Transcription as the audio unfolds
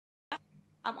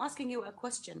I'm asking you a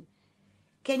question.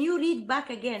 Can you read back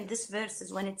again this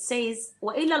verses when it says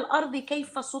وَإِلَى الْأَرْضِ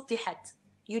كَيْفَ سُطِحَتْ?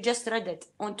 You just read it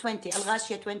on 20,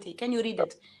 Al-Ghashiyah 20. Can you read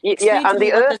it? Yeah, and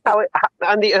the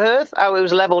earth, how it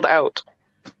was leveled out.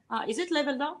 Is it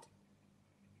leveled out?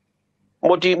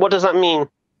 What does that mean?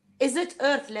 Is it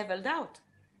earth leveled out?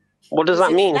 What does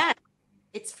that mean? Flat?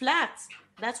 It's flat.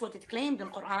 That's what it claimed in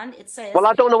Quran. It says. Well,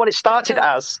 I don't know what it started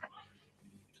as.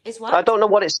 Is what? I don't know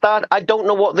what it started. I don't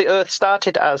know what the earth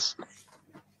started as.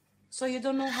 So you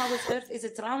don't know how it's earth? Is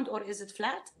it round or is it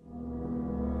flat?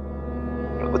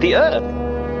 The earth?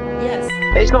 Yes.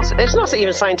 It's not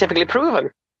even scientifically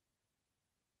proven.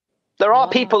 There are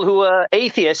people who are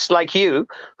atheists like you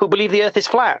who believe the earth is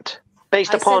flat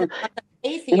based upon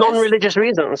non-religious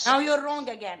reasons. Now you're wrong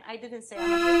again. I didn't say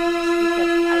I'm an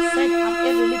atheist. I said I'm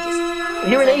irreligious.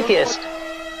 You're an atheist.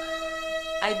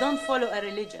 I don't follow a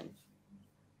religion,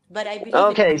 but I believe.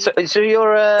 Okay, so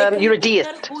you're a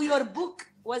deist. Who your book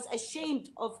was ashamed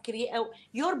of creating.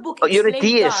 Your book. You're a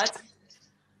deist.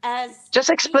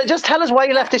 Just explain. Just tell us why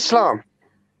you left Islam.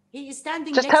 He is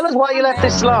standing. Just tell us why you left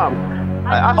Islam.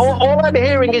 All I'm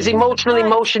hearing is emotion.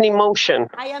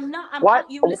 I am not.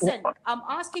 You listen. I'm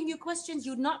asking you questions.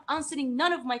 You're not answering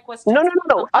none of my questions.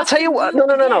 No. I'll tell you what.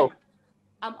 No.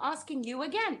 I'm asking you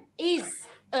again. Is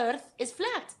Earth is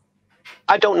flat?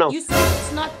 I don't know. You said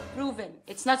it's not proven.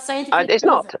 It's not scientifically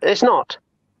proven. It's not.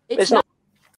 It's not.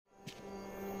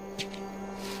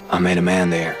 I met a man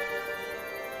there.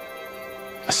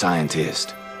 A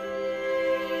scientist.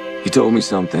 He told me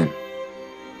something.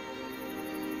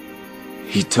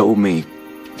 He told me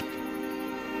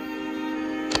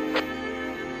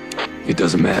it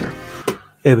doesn't matter.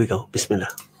 Here we go. Bismillah.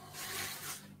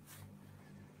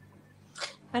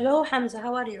 Hello, Hamza.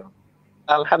 How are you?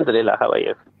 Alhamdulillah. How are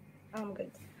you? I'm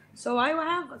good. So I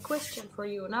have a question for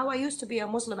you. Now, I used to be a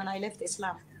Muslim and I left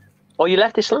Islam. Oh, you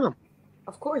left Islam?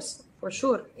 Of course, for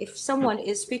sure. If someone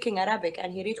is speaking Arabic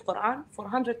and he reads Quran, for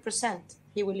 100%,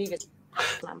 he will leave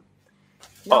Islam.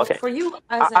 Now, okay. For you,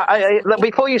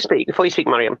 before you speak,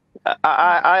 Mariam,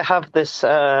 I have this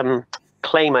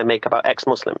claim I make about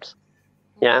ex-Muslims.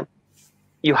 Yeah,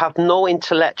 you have no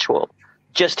intellectual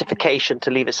justification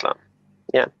to leave Islam.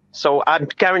 Yeah, so I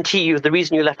guarantee you, the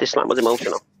reason you left Islam was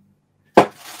emotional.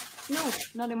 No,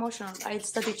 not emotional. I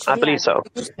studied Sharia. I believe so.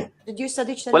 Did you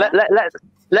study Sharia? Well,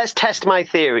 let's test my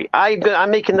theory.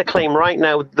 I'm making the claim right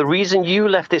now. The reason you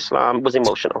left Islam was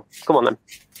emotional. Come on, then.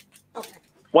 Okay.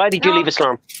 Why did you leave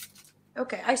Islam?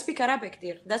 Okay, I speak Arabic,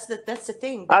 dear. That's the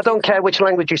thing. I don't care which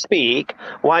language you speak.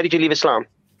 Why did you leave Islam?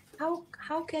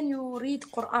 How can you read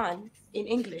Quran in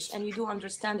English and you do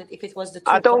understand it if it was the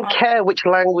true I don't Quran? care which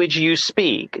language you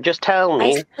speak. Just tell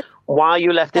me why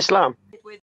you left Islam.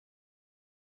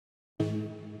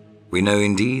 We know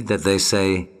indeed that they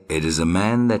say, it is a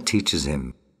man that teaches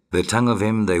him. The tongue of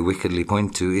him they wickedly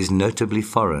point to is notably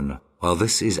foreign, while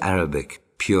this is Arabic,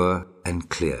 pure and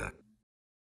clear.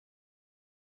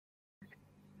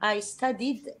 I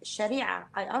studied Sharia.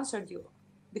 I answered you.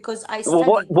 Because I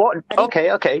studied...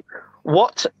 Okay.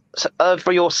 What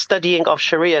for your studying of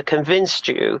Sharia convinced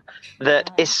you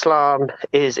that Islam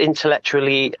is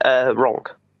intellectually wrong?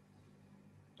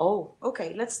 Oh,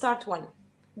 okay. Let's start one.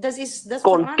 Does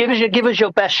Go on, give us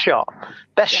your best shot.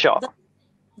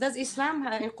 Does Islam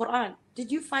in Quran? Did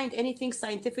you find anything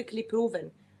scientifically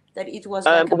proven that it was?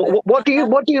 What do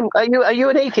you? Are you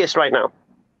an atheist right now?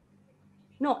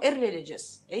 No,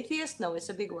 irreligious. Atheist? No, it's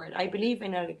a big word. I believe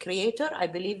in a creator. I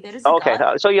believe there is a God.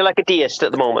 Okay, so you're like a deist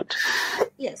at the moment.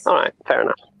 Yes. All right, fair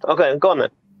enough. Okay, go on then.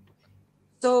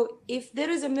 So if there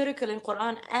is a miracle in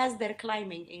Quran, as they're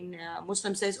claiming in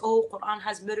Muslim says, oh, Quran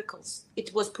has miracles.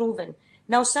 It was proven.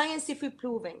 Now, scientifically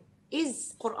proven,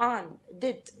 is Quran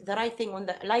did the right thing on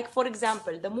the, like, for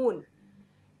example, the moon.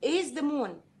 Is the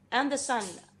moon and the sun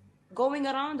going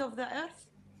around of the earth?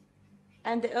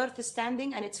 And the earth is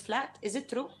standing and it's flat? Is it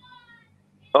true?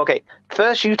 Okay,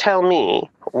 first you tell me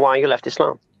why you left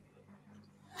Islam.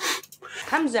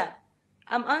 Hamza,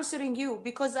 I'm answering you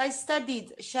because I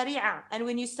studied Sharia. And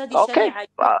when you study Sharia,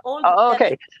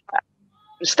 okay.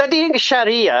 Studying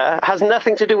Sharia has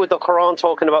nothing to do with the Quran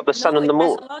talking about the sun and the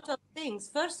moon. It has a lot of things.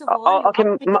 First of all, okay,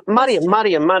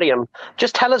 Mariam,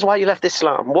 just tell us why you left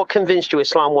Islam. What convinced you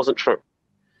Islam wasn't true?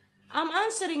 I'm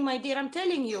answering, my dear. I'm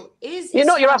telling you.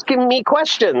 You're asking me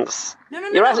questions. No.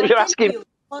 You're asking.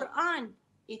 Quran,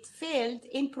 it failed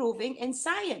in proving in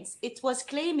science. It was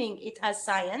claiming it has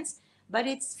science, but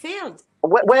it's failed.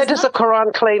 Where does the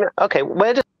Quran claim? Okay,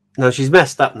 where does? No, she's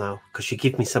messed up now because she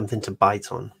gave me something to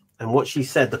bite on. And what she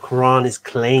said, the Quran is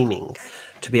claiming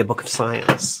to be a book of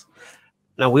science.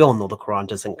 Now, we all know the Quran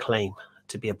doesn't claim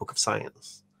to be a book of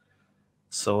science.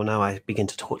 So now I begin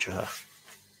to torture her.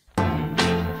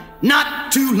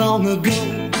 Not too long ago.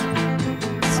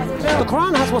 The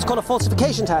Quran has what's called a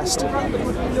falsification test.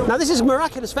 Now this is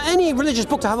miraculous for any religious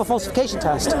book to have a falsification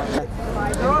test.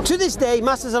 To this day,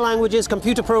 masters of languages,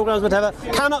 computer programs, whatever,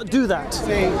 cannot do that.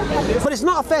 But it's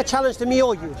not a fair challenge to me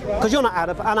or you, because you're not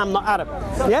Arab and I'm not Arab.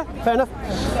 Yeah, fair enough?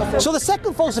 So the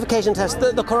second falsification test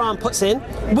that the Quran puts in,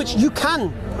 which you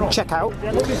can check out,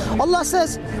 Allah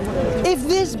says, if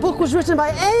this book was written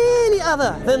by any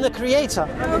other than the Creator,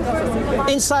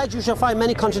 inside you shall find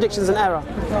many contradictions and error.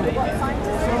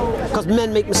 Because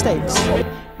men make mistakes.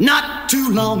 Not too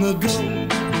long ago.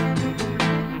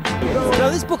 Now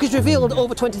this book is revealed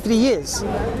over 23 years.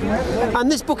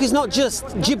 And this book is not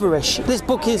just gibberish. This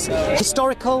book is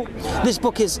historical. This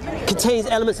book contains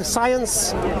elements of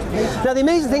science. Now the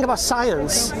amazing thing about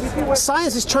science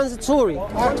is transitory.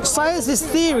 Science is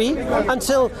theory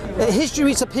until history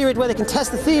reaches a period where they can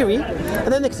test the theory,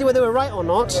 and then they can see whether they were right or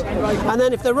not. And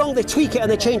then if they're wrong, they tweak it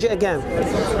and they change it again.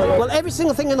 Well, every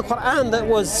single thing in the Quran that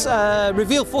was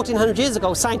revealed 1400 years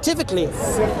ago scientifically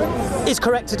is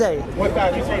correct today.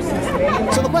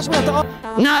 So the question we have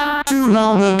to Not too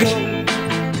long ago.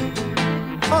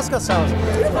 ask ourselves,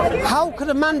 how could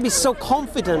a man be so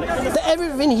confident that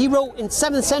everything he wrote in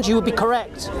 7th century would be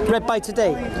correct, read by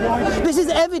today? This is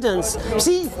evidence.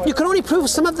 See, you can only prove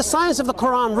some of the science of the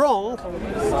Quran wrong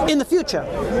in the future.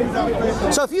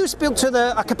 So if you spoke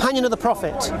to a companion of the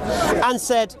Prophet and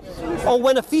said, oh,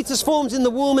 when a fetus forms in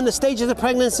the womb in the stages of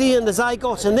pregnancy and the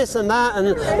zygote and this and that,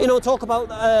 and talk about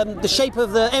the shape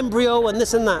of the embryo and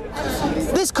this and that,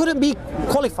 this couldn't be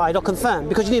qualified or confirmed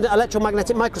because you need an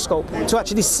electromagnetic microscope to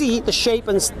actually see the shape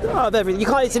of everything. You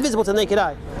can't, it's invisible to the naked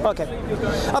eye. Okay.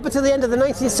 Up until the end of the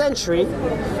 19th century,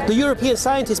 the European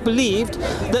scientists believed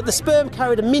that the sperm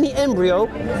carried a mini embryo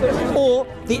or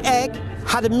the egg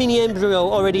had a mini embryo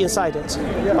already inside it.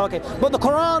 Okay. But the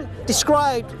Quran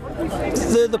described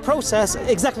the process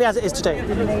exactly as it is today.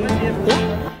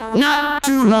 Yeah? Not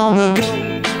too long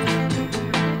ago.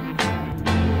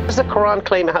 Does the Quran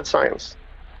claim it had science?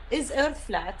 Is Earth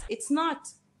flat? It's not.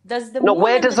 Does the No, moon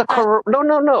where and does the Quran...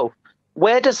 No.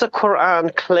 Where does the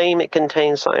Quran claim it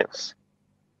contains science?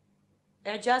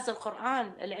 إعجاز القرآن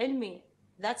العلمي.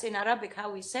 That's in Arabic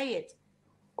how we say it.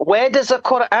 Where does the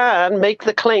Quran make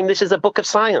the claim this is a book of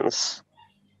science?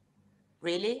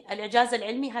 Really? الإعجاز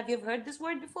العلمي, have you heard this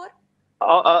word before?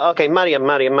 Okay,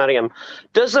 Maryam.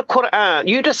 Does the Quran...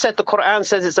 You just said the Quran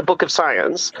says it's a book of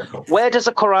science. Where does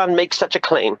the Quran make such a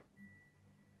claim?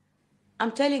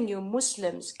 I'm telling you,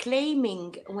 Muslims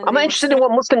claiming... I'm not interested in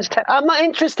what Muslims... I'm not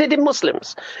interested in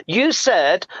Muslims. You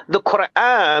said the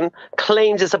Quran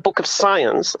claims it's a book of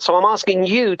science. So I'm asking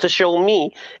you to show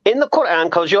me in the Quran,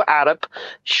 because you're Arab,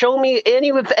 show me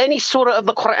any surah of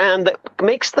the Quran that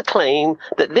makes the claim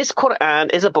that this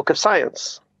Quran is a book of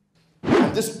science.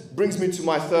 And this brings me to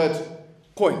my third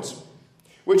point,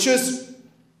 which is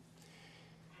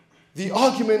the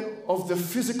argument of the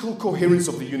physical coherence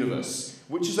of the universe,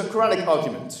 which is a Quranic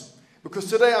argument. Because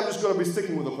today I'm just going to be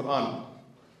sticking with the Quran.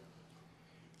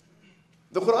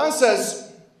 The Quran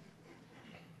says,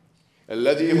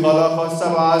 الذي خلق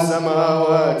سبع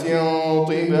سماوات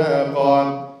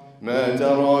طباقا ما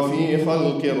ترى في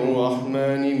خلق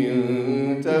الرحمن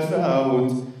من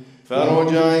تفاوت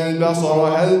فرجع البصر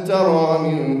هل ترى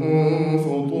من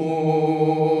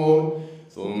فطور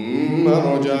ثم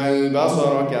رجع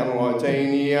البصر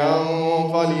كرتين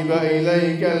ينقلب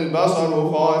إليك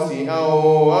البصر خاسئا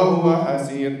وهو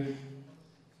حسير.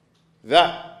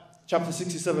 That, chapter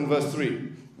 67, verse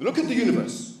 3. Look at the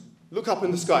universe. Look up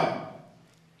in the sky.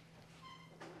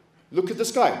 Look at the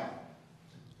sky.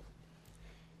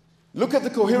 Look at the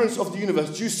coherence of the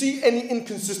universe. Do you see any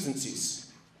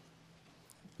inconsistencies?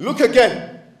 Look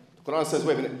again. The Quran says,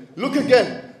 wait a minute. Look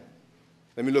again.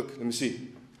 Let me see.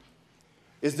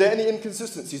 Is there any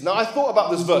inconsistencies? Now I thought about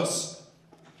this verse.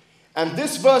 And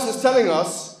this verse is telling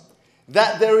us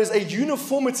that there is a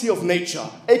uniformity of nature,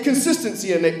 a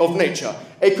consistency of nature,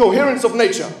 a coherence of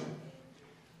nature.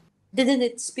 Didn't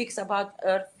it speak about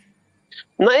Earth?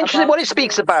 Not interested in what it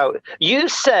speaks about. You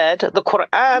said the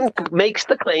Quran makes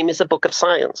the claim it's a book of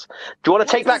science. Do you want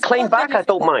to take that claim back? I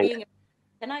don't mind.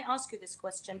 Can I ask you this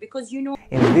question? Because you know...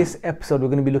 In this episode, we're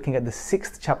going to be looking at the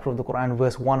 6th chapter of the Quran,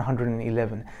 verse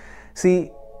 111. See,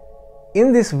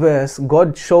 in this verse,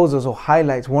 God shows us or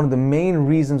highlights one of the main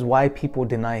reasons why people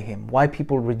deny Him, why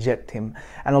people reject Him.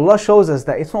 And Allah shows us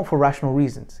that it's not for rational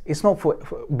reasons. It's not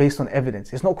based on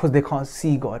evidence. It's not because they can't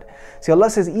see God. See,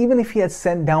 Allah says, even if He had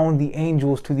sent down the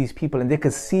angels to these people and they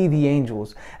could see the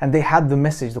angels and they had the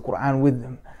message, the Quran with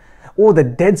them, or the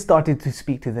dead started to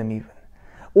speak to them even,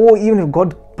 or even if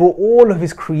God brought all of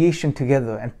his creation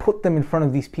together and put them in front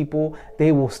of these people,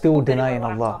 they will still deny in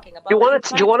Allah. Do you want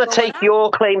to take your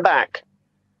claim back?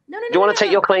 No. Do you want to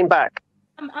take your claim back?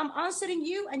 I'm answering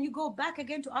you, and you go back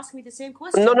again to ask me the same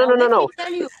question. No. Let me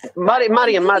tell you.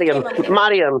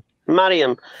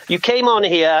 Mariam, you came on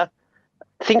here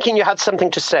thinking you had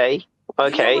something to say.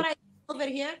 Okay. You know what I over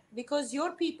here? Because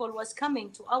your people was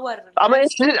coming to our... I'm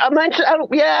interested.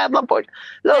 Yeah, my boy.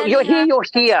 Look, you're here.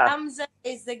 Hamza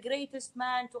is the greatest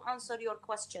man to answer your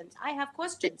questions. I have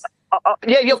questions.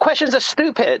 Yeah, your questions are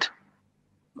stupid.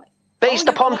 Based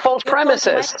upon false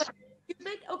premises.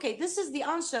 Okay, this is the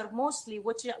answer mostly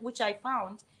which I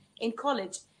found in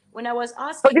college when I was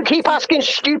asking. But you keep asking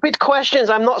stupid questions.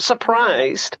 I'm not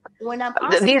surprised. When I'm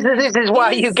asking, this is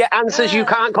why you get answers you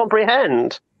can't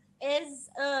comprehend. Is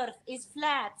Earth is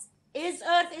flat? Is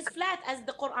Earth is flat as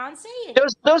the Quran says?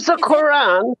 Does the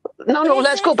Quran? No.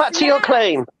 Let's go back to your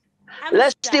claim.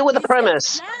 Let's deal with the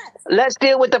premise. Let's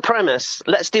deal with the premise.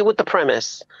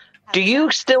 Do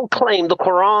you still claim the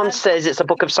Quran says it's a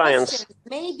book of science?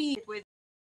 Maybe.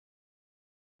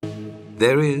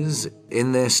 There is,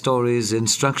 in their stories,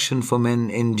 instruction for men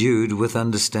endued with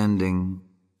understanding.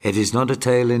 It is not a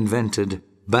tale invented,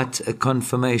 but a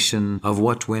confirmation of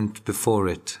what went before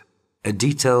it, a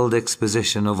detailed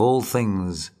exposition of all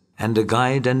things, and a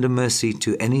guide and a mercy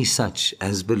to any such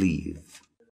as believe.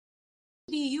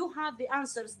 You have the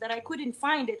answers that I couldn't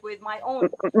find it with my own.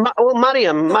 Well,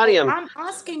 Mariam, I'm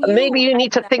asking you. Maybe you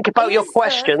need to think about your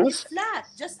questions. Flat.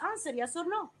 Just answer yes or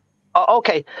no.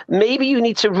 Okay, maybe you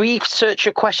need to research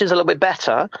your questions a little bit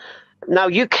better. Now,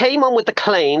 you came on with the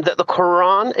claim that the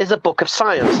Quran is a book of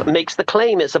science. Makes the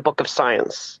claim it's a book of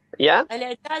science. Yeah?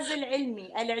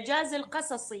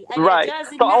 Right.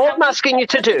 But all I'm asking you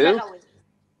to do,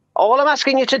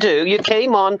 you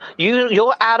came on,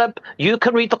 you're Arab, you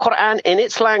can read the Quran in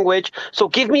its language, so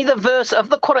give me the verse of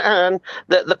the Quran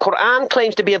that the Quran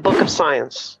claims to be a book of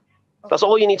science. That's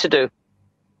all you need to do.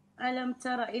 You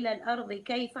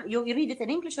read it in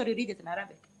English or you read it in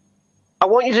Arabic? I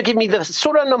want you to give me the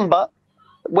surah number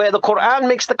where the Quran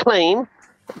makes the claim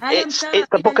it's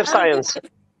the book of science.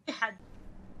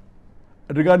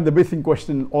 Regarding the basic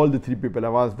question, all the three people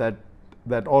have asked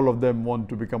that all of them want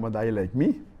to become a Da'i like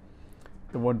me.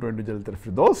 They want to enter Jannatul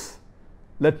Firdaus.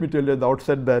 Let me tell you at the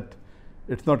outset that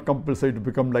it's not compulsory to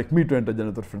become like me to enter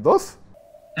Jannatul Firdaus.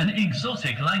 An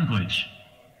exotic language.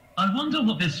 I wonder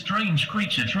what this strange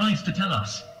creature tries to tell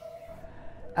us.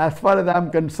 As far as I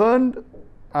am concerned,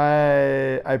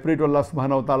 I pray to Allah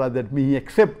subhanahu wa ta'ala that may He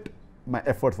accept my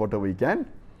efforts whatever He can.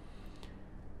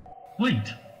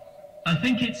 Wait, I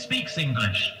think it speaks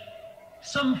English.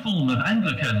 Some form of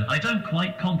Anglican I don't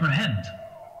quite comprehend.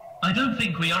 I don't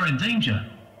think we are in danger.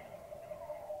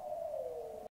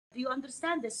 Do you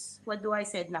understand this? What do I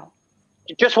say now?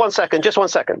 Just 1 second. Just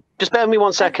bear with me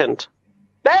 1 second.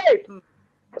 Babe!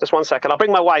 Just 1 second. I'll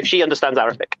bring my wife. She understands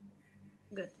Arabic.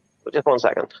 Good. Just 1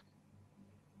 second.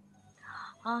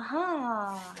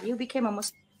 Aha. You became a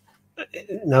Muslim.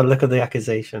 Now look at the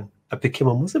accusation. I became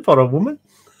a Muslim for a woman?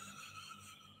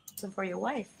 For your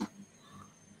wife.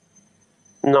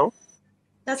 No.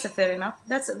 That's fair enough.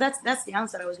 That's the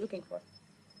answer I was looking for.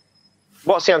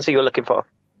 What's the answer you're looking for?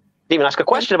 Didn't even ask a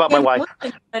question about my wife.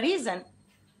 A reason.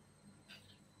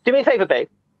 Do me a favor, babe.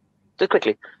 Just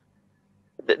quickly.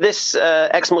 This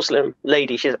ex-Muslim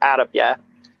lady, she's Arab, yeah?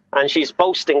 And she's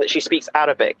boasting that she speaks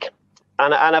Arabic.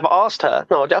 And I've asked her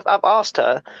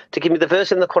to give me the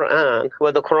verse in the Quran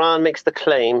where the Quran makes the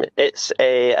claim it's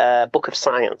a book of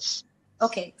science.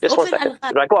 Okay. Just 1 second.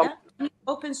 Right, go on.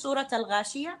 Open Surah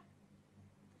Al-Ghashiyah.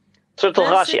 Surah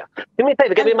Al-Ghashiyah. Do me a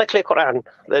favor, give me my clear Quran.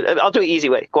 I'll do it easy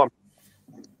way. Go on.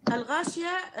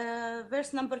 Al-Ghashiyah,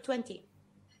 verse number 20.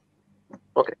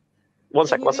 Okay. 1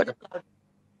 second.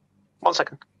 1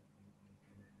 second.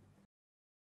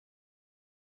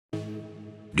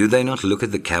 Do they not look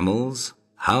at the camels,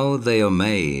 how they are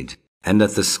made, and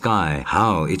at the sky,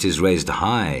 how it is raised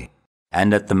high,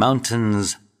 and at the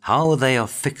mountains, how they are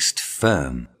fixed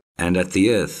firm, and at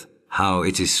the earth, how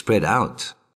it is spread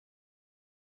out?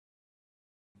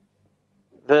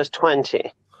 Verse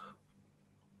 20.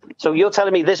 So you're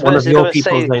telling me this verse is going to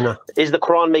say, is the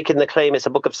Quran making the claim it's a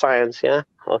book of science, yeah?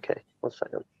 Okay, 1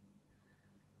 second.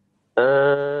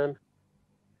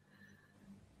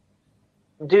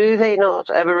 Do they not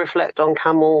ever reflect on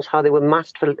camels, how they were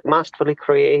masterfully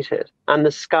created, and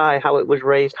the sky, how it was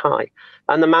raised high,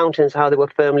 and the mountains, how they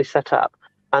were firmly set up,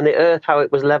 and the earth, how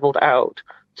it was leveled out?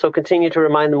 So continue to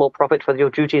remind them, O Prophet, for your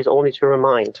duty is only to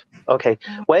remind. Okay,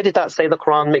 where did that say the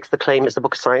Quran makes the claim it's the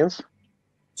book of science?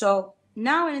 So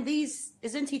Now in these,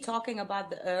 isn't he talking about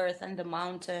the earth and the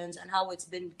mountains and how it's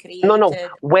been created? No.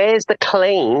 Where's the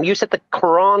claim? You said the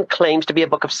Quran claims to be a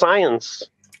book of science.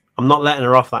 I'm not letting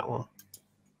her off that one.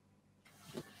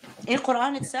 In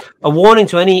Quran itself. A warning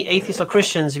to any atheists or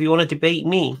Christians: if you want to debate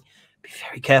me, be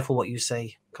very careful what you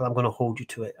say, because I'm going to hold you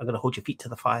to it. I'm going to hold your feet to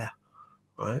the fire.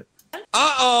 Right?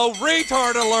 Uh-oh,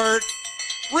 retard alert!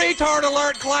 Retard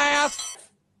alert, class!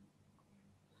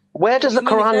 Where does the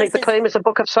Quran make the claim it's a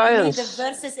book of science? The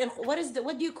verses in, what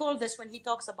do you call this when he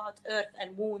talks about earth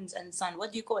and moons and sun?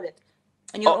 What do you call it?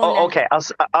 In your own Okay,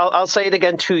 I'll say it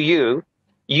again to you.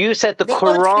 You said the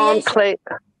Quran claim.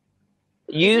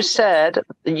 You said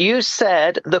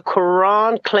the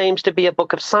Quran claims to be a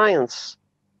book of science.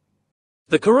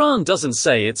 The Quran doesn't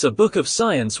say it's a book of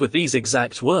science with these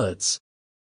exact words.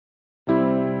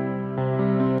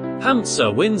 Hamza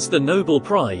wins the Nobel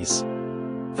Prize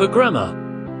for grammar.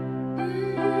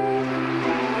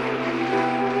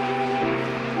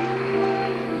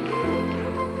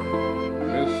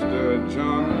 Mr.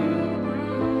 John,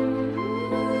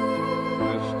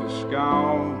 Mr.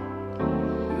 Scow.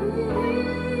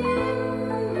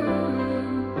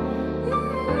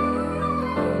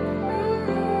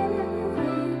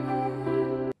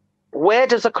 Where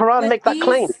does the Quran make that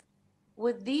claim?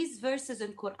 With these verses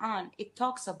in Quran, it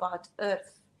talks about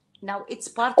earth. Now it's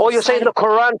part. Oh, you're saying the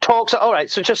Quran talks. All right.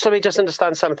 So just let me just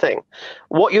understand something.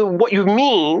 What you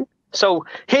mean. So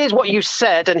here's what you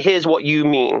said, and here's what you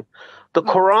mean. The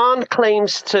Quran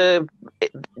claims to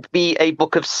be a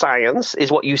book of science,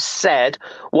 is what you said.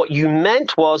 What you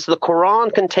meant was the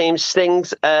Quran contains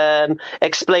things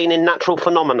explaining natural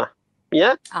phenomena.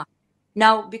 Yeah.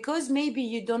 Now, because maybe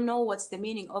you don't know what's the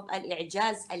meaning of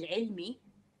al-i'jaz al-ilmi.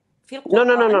 No.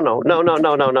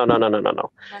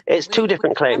 It's two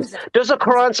different claims. Does the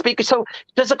Quran speak? So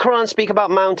does the Quran speak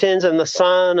about mountains and the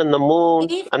sun and the moon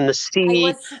and the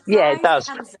sea? Yeah, it does.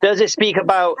 Does it speak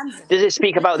about? Does it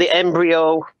speak about the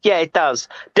embryo? Yeah, it does.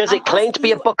 Does it claim to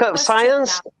be a book of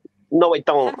science? No, it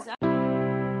don't.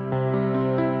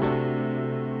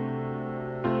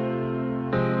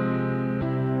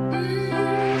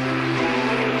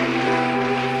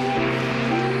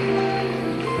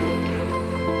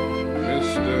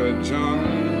 Mr. John,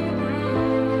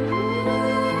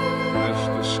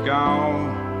 Mr. Scow.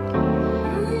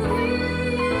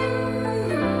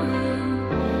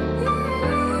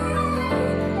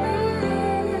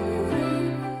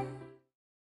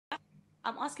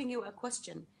 I'm asking you a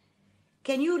question.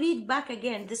 Can you read back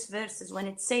again this verses when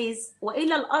it says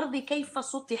وَإِلَى الْأَرْضِ كَيْفَ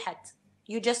سُطِحَتْ?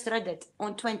 You just read it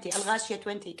on 20, Al-Ghashiyah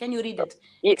 20. Can you read it?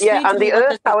 Yeah, and the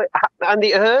earth,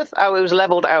 how it was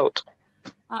leveled out.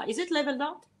 Is it leveled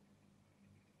out?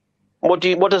 What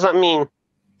does that mean?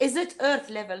 Is it earth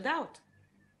leveled out?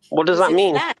 What does that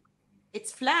mean? Flat?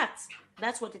 It's flat.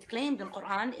 That's what it claimed in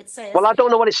Quran. It says. Well, I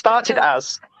don't know what it started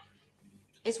as.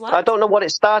 Is what? I don't know what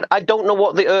it started. I don't know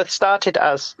what the earth started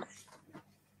as.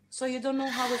 So you don't know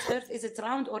how it's earth? Is it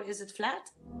round or is it flat?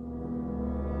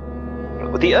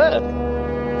 The earth?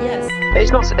 Yes.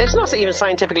 It's not even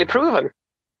scientifically proven.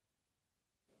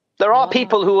 There are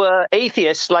people who are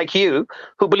atheists like you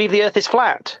who believe the earth is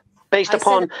flat based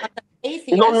upon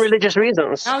non-religious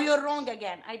reasons. Now you're wrong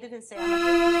again. I didn't say I'm an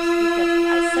atheist.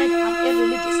 I said I'm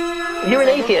irreligious. You're an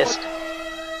atheist.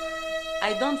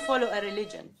 I don't follow a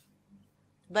religion,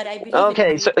 but I believe.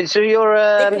 Okay, so you're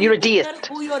a deist.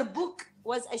 Who your book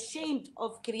was ashamed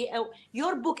of creating.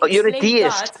 Your book. You're a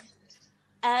deist.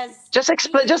 As just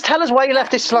explain. Just tell us why you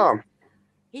left Islam.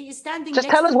 He is standing. Just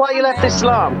tell us why you left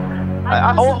Islam.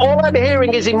 All I'm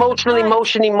hearing is emotion.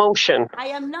 I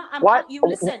am not. You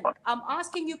listen. I'm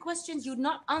asking you questions. You're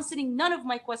not answering none of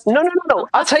my questions. No.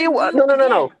 I'll tell you what.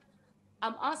 No.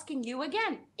 I'm asking you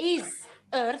again. Is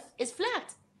Earth is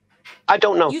flat? I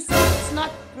don't know. You said it's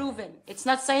not proven. It's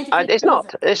not scientifically It's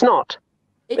not. It's not.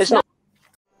 It's not.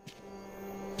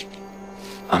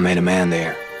 I met a man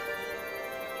there.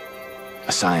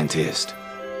 A scientist.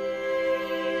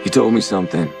 He told me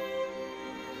something.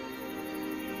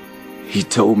 He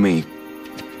told me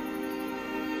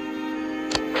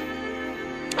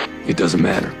it doesn't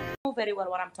matter. I know very well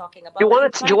what I'm talking about. Do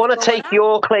you want to take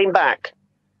your claim back?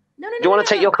 No. Do you want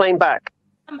to take your claim back?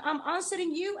 I'm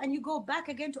answering you, and you go back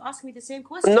again to ask me the same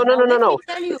question. No.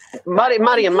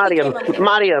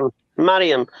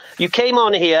 Mariam, you came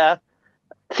on here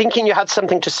thinking you had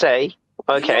something to say.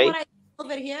 Okay. You know what I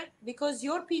over here? Because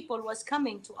your people was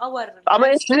coming to our... I'm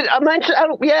interested.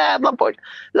 Yeah, my boy.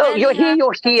 Look, you're here.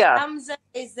 Hamza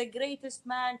is the greatest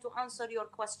man to answer your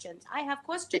questions. I have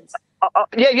questions.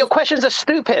 Yeah, your questions are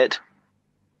stupid.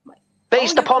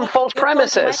 Based upon false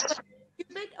premises.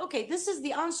 Okay, this is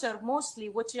the answer mostly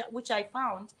which I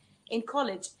found in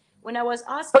college. When I was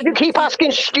asking, But you keep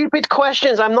asking stupid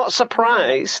questions. I'm not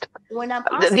surprised. When I'm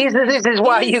asking, This is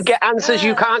why you get answers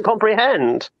you can't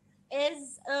comprehend.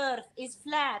 Is Earth is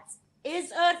flat?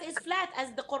 Is Earth is flat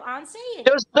as the Quran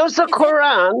says? Does the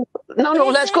Quran? No,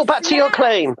 let's go back to your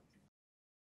claim.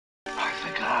 I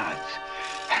forgot.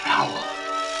 An owl.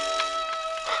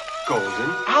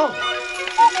 Golden owl.